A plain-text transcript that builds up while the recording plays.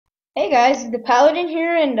Hey guys, the Paladin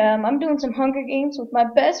here, and I'm doing some Hunger Games with my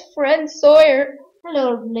best friend Sawyer.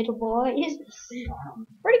 Hello, little boys.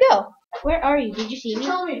 Where'd he go? Where are you? Did you see me?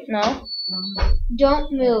 No.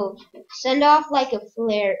 Don't move. Send off like a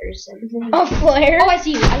flare or something. A flare? Oh, I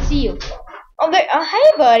see you. I see you. Oh, there.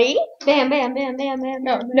 Hey, buddy. Bam, bam, bam, bam, bam.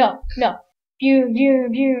 No. View, view,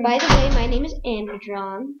 view. By the way, my name is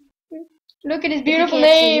Amnadrong. Look at his beautiful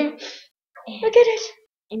name. Look at it.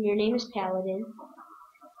 And your name is Paladin.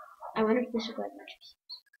 I wonder if this is like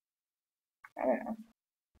I don't know.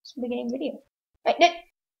 It's a beginning video.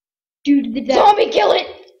 Dude, the zombie kill it!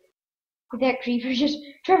 That creeper just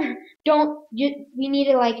Trevor, we need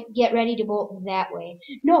to like get ready to bolt that way.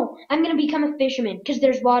 No, I'm gonna become a fisherman because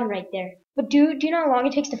there's water right there. But do you know how long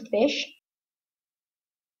it takes to fish?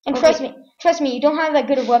 And Okay. trust me, you don't have that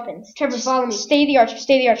good of weapons. Trevor, follow me. Stay the archer.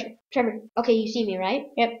 Trevor, okay, you see me, right?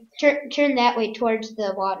 Yep. Turn that way towards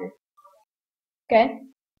the water. Okay.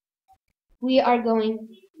 We are going.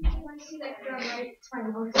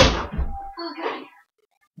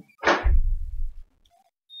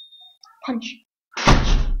 Punch.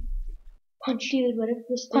 Dude, what if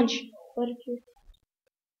this punch? What if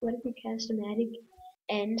you cast a magic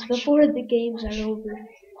ends before the games are over?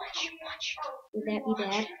 Punch. Would that be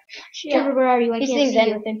bad? Yeah. Trevor, where are you? I These can't things see end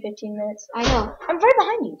you. within 15 minutes. I know. I'm right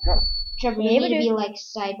behind you. Trevor, we need to be like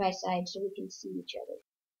side by side so we can see each other.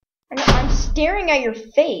 I'm staring at your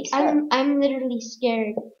face. I'm literally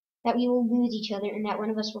scared that we will lose each other and that one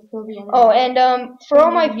of us will kill the other. Oh, and for all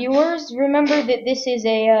my viewers, remember that this is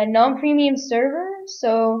a non-premium server,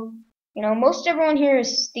 so you know most everyone here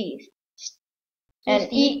is Steve, and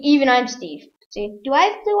Steve? Even I'm Steve. See? Do I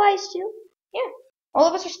have blue eyes too? Yeah, all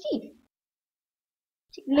of us are Steve.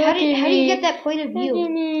 How do you get that point of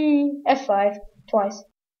view? F5 twice.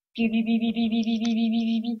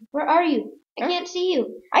 Where are you? I can't see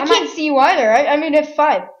you. I can't see you either. I'm in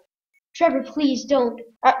F5. Trevor, please don't.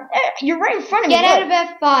 You're right in front of me. Get out of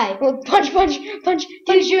F5. Well, punch.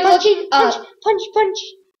 Dude, you're looking up. Punch.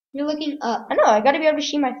 You're looking up. I know. I gotta be able to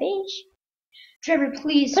see my face. Trevor,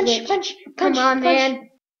 please punch. Come on, man.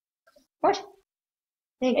 What?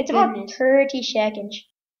 It's about 30 seconds.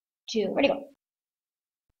 Where'd you go?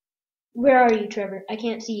 Where are you, Trevor? I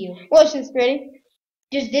can't see you. Watch this. Ready?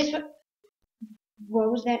 Does this?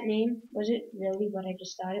 What was that name? Was it really what I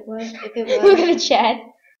just thought it was? If it was. Look at the chat.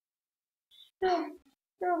 No.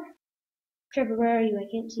 Trevor, where are you? I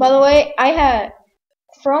can't see. By the way,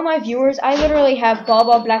 for all my viewers, I literally have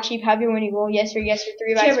Baba Black Sheep Have You When You Go, Yes Sir,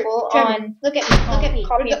 3 lives full on. Look at me.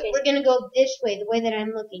 We're gonna go this way, the way that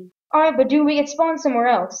I'm looking. Alright, but dude, we get spawned somewhere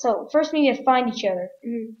else. So first we need to find each other.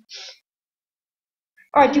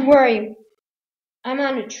 Alright, dude, where are you? I'm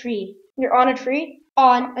on a tree. You're on a tree?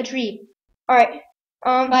 On a tree. Alright.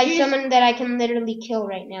 By someone that I can literally kill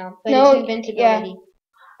right now. But no, it's invincibility.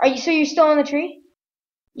 Yeah. So you're still on the tree?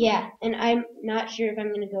 Yeah, and I'm not sure if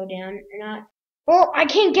I'm gonna go down or not. Well, I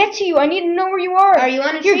can't get to you. I need to know where you are. Are you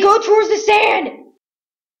on a tree? Here, go towards the sand.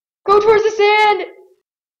 Go towards the sand.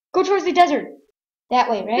 Go towards the desert. That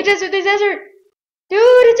way, right? The desert. Dude,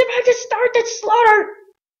 it's about to start the slaughter.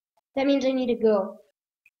 That means I need to go.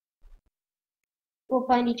 We'll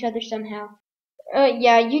find each other somehow.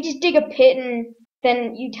 Yeah, you just dig a pit and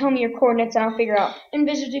then you tell me your coordinates and I'll figure out.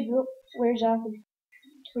 Invisible wears off.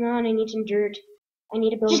 Come on, I need some dirt. I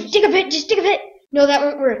need to build. Just dig a pit. No, that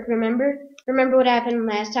won't work. Remember what happened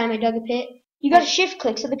last time I dug a pit? You gotta shift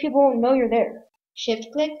click so that people won't know you're there.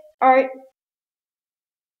 Shift click? Alright.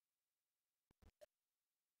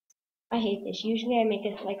 I hate this. Usually I make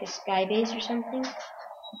it like a sky base or something.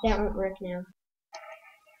 That won't work now.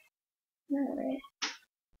 Alright.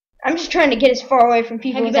 I'm just trying to get as far away from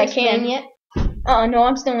people as I can. Yet? No,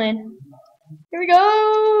 I'm still in. Here we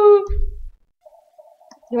go!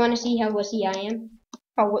 You wanna see how wussy I am?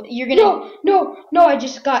 Oh, what, you're gonna... No, I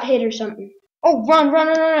just got hit or something. Oh,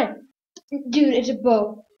 run. Dude, it's a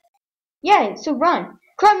bow. Yeah, so run.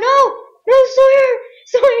 Crap, no, Sawyer!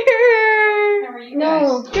 How are you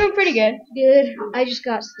guys? Doing pretty good. Good. I just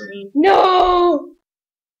got slain. No!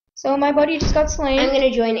 So my buddy just got slain. I'm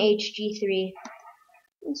gonna join HG3.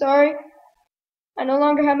 I'm sorry. I no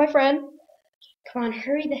longer have my friend. Come on,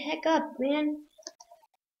 hurry the heck up, man.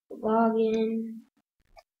 Log in.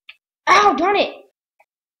 Ow, darn it!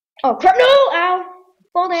 Oh, crap, no! Ow!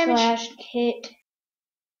 Fall damage. /hit.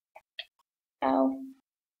 Ow.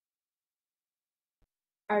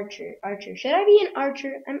 Archer. Should I be an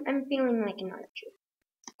archer? I'm feeling like an archer.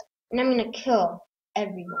 And I'm gonna kill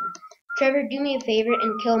everyone. Trevor, do me a favor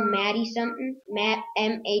and kill Matty something. Matt,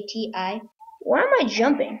 M-A-T-I. Why am I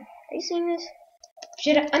jumping? Are you seeing this?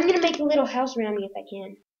 I'm gonna make a little house around me if I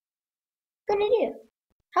can. Good idea.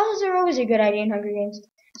 Houses are always a good idea in Hunger Games.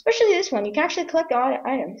 Especially this one. You can actually collect the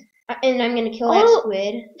items. And I'm gonna kill that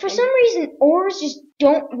squid. For some reason, ores just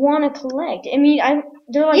don't want to collect. I mean,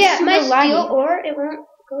 they're like super my laggy. steel ore, it won't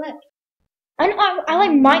collect. I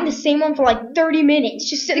like mine the same one for like 30 minutes,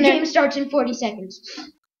 just sitting there. The game starts in 40 seconds.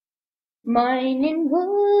 Mining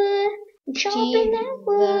wood, chopping that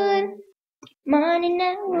wood, mining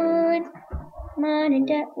that wood, mining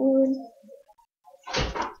that wood.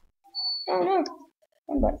 Oh no!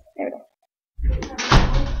 There we go.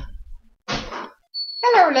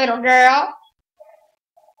 Hello, little girl.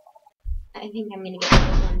 I think I'm gonna get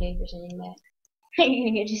killed one day for saying that. You're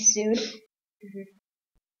gonna get just sued.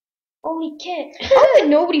 Holy kid! I hope that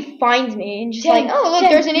nobody finds me and just 10, like, oh look,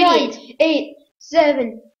 10, there's an 9, idiot. 8,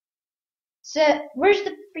 7. Where's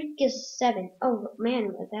the freaking 7? Oh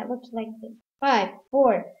man, that looks like 5,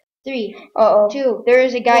 4, 3, 2. There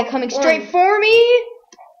is a guy coming straight for me.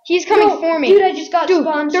 He's coming for me. Dude, I just got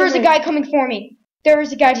spawned. There is a guy coming for me. There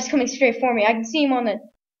is a guy just coming straight for me. I can see him on the.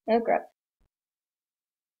 Oh crap!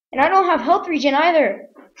 And I don't have health regen either.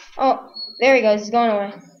 Oh, there he goes. He's going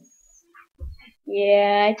away.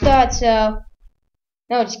 Yeah, I thought so.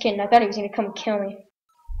 No, just kidding. I thought he was gonna come kill me.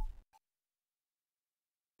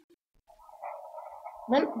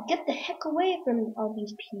 Get the heck away from all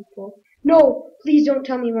these people. No, please don't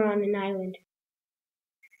tell me we're on an island.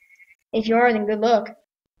 If you are, then good luck.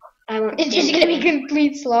 It's just gonna be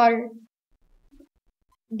complete slaughter.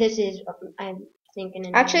 This is, I'm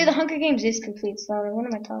thinking. Actually, the Hunger Games is complete slaughter. What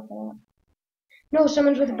am I talking about? No,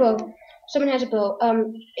 someone's with a bow. Someone has a bow.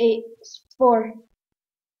 8, 4.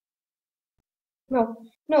 No,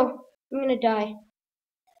 I'm gonna die.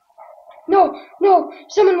 No,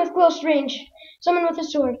 someone with close range. Someone with a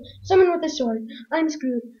sword. I'm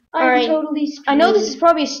screwed. I'm totally screwed. I know this is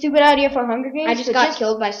probably a stupid idea for Hunger Games. I just got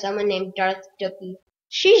killed by someone named Darth Dookie.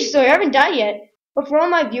 Sheesh, so I haven't died yet. But for all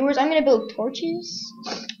my viewers, I'm gonna build torches.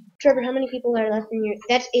 Trevor, how many people are left in your...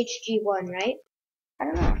 That's HG1, right? I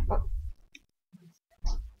don't know.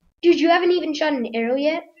 Dude, you haven't even shot an arrow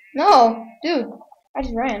yet? No, dude. I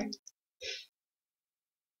just ran.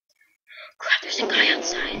 Crap, there's a guy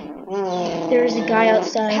outside. There's a guy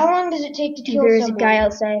outside. How long does it take to kill someone? There's a guy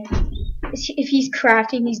outside. If he's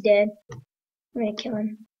crafting, he's dead. I'm gonna kill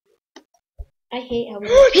him. I hate how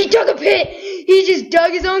he dug a pit! He just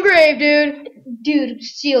dug his own grave, dude! Dude,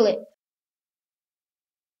 seal it.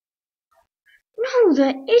 No,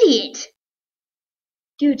 the idiot!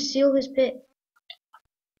 Dude, seal his pit.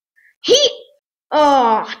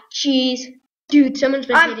 Oh, jeez. Dude, someone's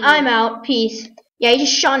been hitting I'm out. Peace. Yeah, he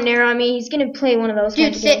just shot an arrow at me. He's gonna play one of those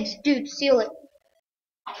games. Dude, seal it.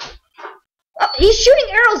 He's shooting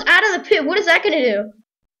arrows out of the pit. What is that gonna do?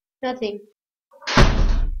 Nothing.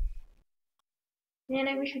 Man,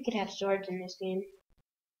 I wish we could have swords in this game.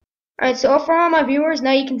 Alright, so for all my viewers,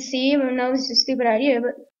 now you can see, I know this is a stupid idea,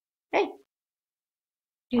 but hey.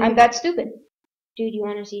 Dude, I'm that stupid. Dude, you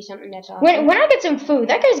want to see something that's awesome? When I get some food,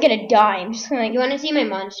 that guy's gonna die. I'm just gonna, like, you want to see my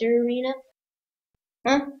monster arena?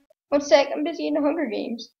 Huh? 1 sec, I'm busy in the Hunger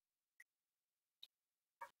Games.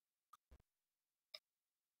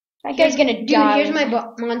 That guy's gonna die. Dude, here's my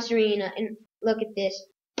monster arena, and look at this.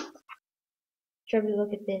 Trevor,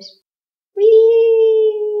 look at this. Whee!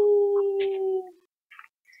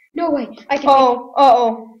 No way, I can.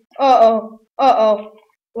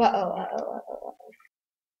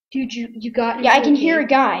 Dude, you got. Yeah, I can hear a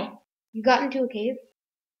guy. You got into a cave?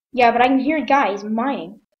 Yeah, but I can hear a guy. He's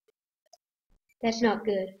mining. That's not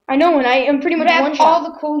good. I know, and I am pretty much one shot. All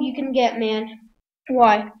the coal you can get, man.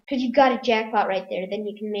 Why? Because you got a jackpot right there. Then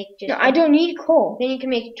you can make just. No, I don't need coal. Then you can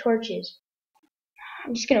make torches.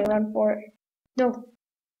 I'm just gonna run for it. No.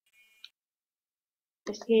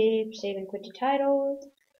 Escape, save and quit to title,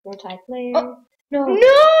 multiplayer. Oh, no.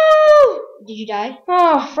 No! Did you die?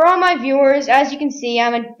 Oh, for all my viewers, as you can see,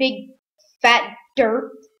 I'm a big fat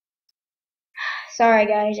dirt. Sorry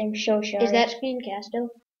guys, I'm so sorry. Is that screencasto?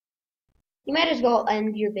 You might as well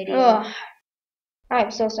end your video. Ugh. I'm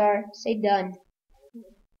so sorry. Say done.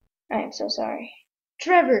 I am so sorry.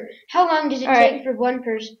 Trevor, how long does it take for one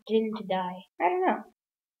person to die? I don't know.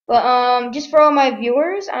 But just for all my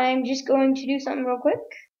viewers, I'm just going to do something real quick.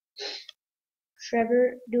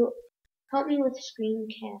 Trevor, help me with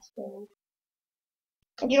screencasto.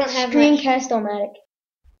 You don't have Screencast-O-Matic.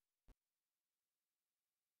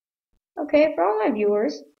 Okay, for all my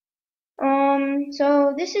viewers.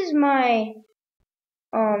 So this is my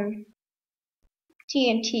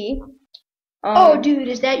TNT. Oh, dude,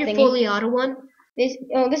 is that your fully auto one? This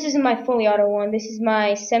isn't my fully auto one. This is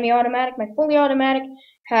my semi-automatic. My fully automatic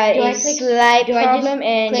had a slight problem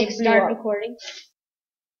and click it blew start up. recording?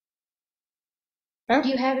 Huh? Do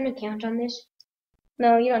you have an account on this?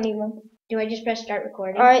 No, you don't need one. Do I just press start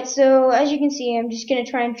recording? Alright, so as you can see, I'm just gonna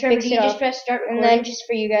try and Trevor, fix do it you up. just press start recording? And then just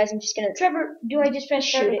for you guys, I'm just gonna... Trevor, do I just press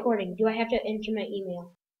start Shoot it. recording? Do I have to enter my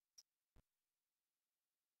email?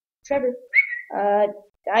 Trevor.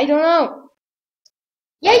 I don't know.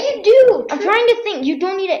 Yeah, you do! I'm trying to think. You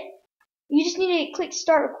don't need it. You just need to click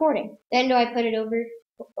start recording. Then do I put it over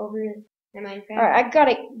my Minecraft? Alright, I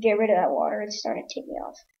gotta get rid of that water. It's starting to take me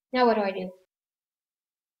off. Now what do I do?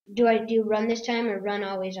 Do I do run this time or run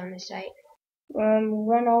always on the site?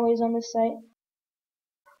 Run always on this site.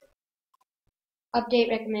 Update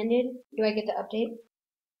recommended. Do I get the update?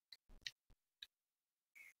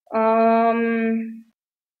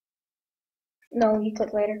 No, you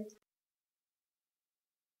click later.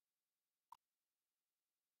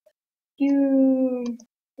 Do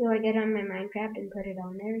I get on my Minecraft and put it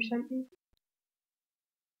on there or something?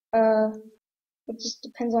 It just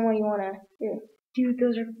depends on what you wanna do. Dude,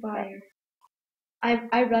 those are fire.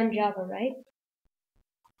 I run Java, right?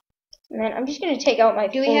 And then I'm just gonna take out my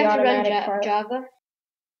Do we fully have to run automatic part. Java?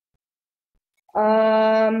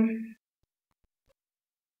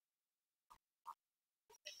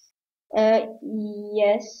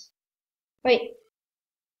 Yes. Wait.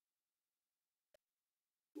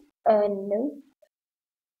 No.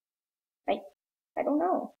 I don't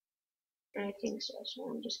know. I think so, so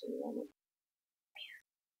I'm just gonna run it.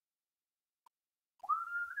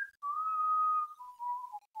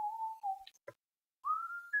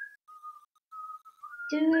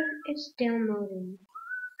 Dude, it's downloading.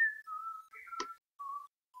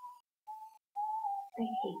 I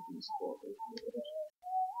hate these golden computers.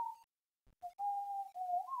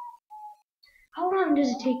 How long does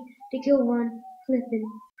it take to kill one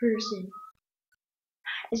flippin' person?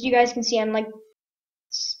 As you guys can see, I'm like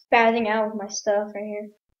spazzing out with my stuff right here.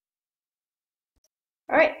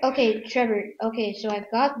 Alright. Okay, Trevor. Okay, so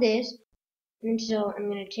I've got this. And so I'm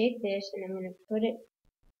going to take this and I'm going to put it,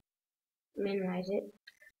 minimize it.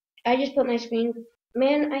 I just put my screen.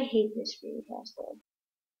 Man, I hate this screencast though.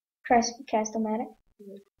 Cast-o-matic.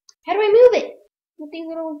 How do I move it? With these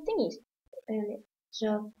little thingies.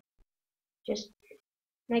 So, just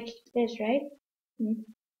like this, right? Mm-hmm.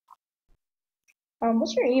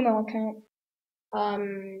 What's your email account? I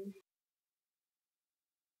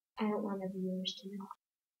don't want the viewers to know.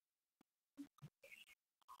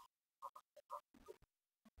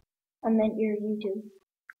 I meant your YouTube.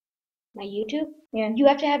 My YouTube? Yeah. You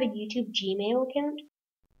have to have a YouTube Gmail account?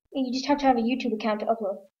 You just have to have a YouTube account to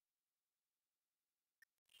upload.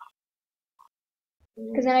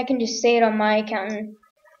 Because then I can just say it on my account and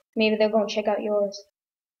maybe they'll go and check out yours.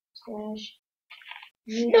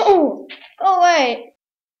 No! Go away!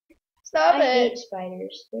 Stop it! I hate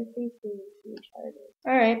spiders. They're freaking retarded.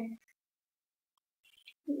 Alright.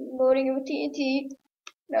 Loading it with TNT.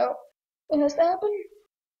 No. It has to happen.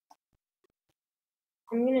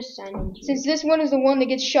 I'm gonna sign in. Since this one is the one that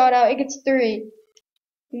gets shot out, it gets 3.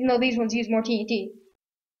 Even though these ones use more TNT.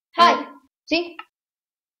 Hi! See?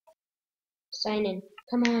 Sign in.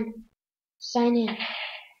 Come on. Sign in.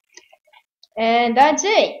 And that's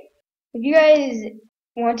it. If you guys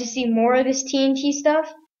want to see more of this TNT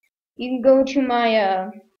stuff, you can go to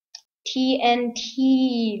my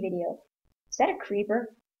TNT video. Is that a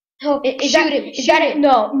creeper? Oh, shoot him! Shoot him!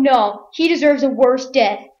 No. He deserves a worse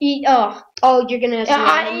death. Oh, you're gonna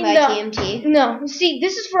surround him by TNT? No. See,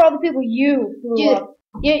 this is for all the people you blew up.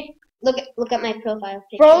 Yeah. Look at my profile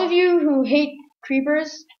picture. For all of you who hate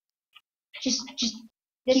creepers, just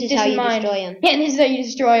this keep is this how in you mind. destroy them. Yeah, this is how you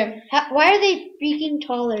destroy them. Why are they freaking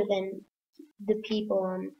taller than the people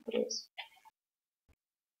on this?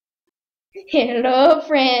 Hello,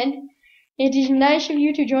 friend. It is nice of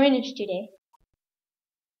you to join us today.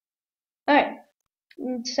 Alright.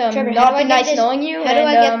 Trevor, not been nice knowing you. How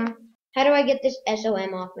do I get this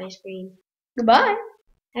SOM off my screen? Goodbye.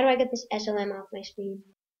 How do I get this SOM off my screen?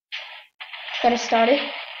 Gotta start it.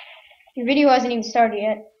 Your video hasn't even started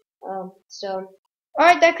yet. So.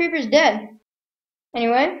 Alright, that creeper's dead.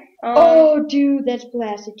 Anyway. Oh, dude, that's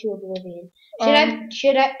blasted to oblivion.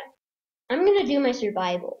 Should I? I'm gonna do my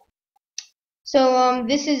survival. So,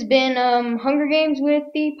 this has been, Hunger Games with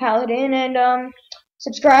the Paladin, and,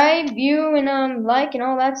 subscribe, view, and, like, and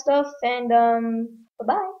all that stuff, and,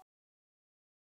 bye-bye.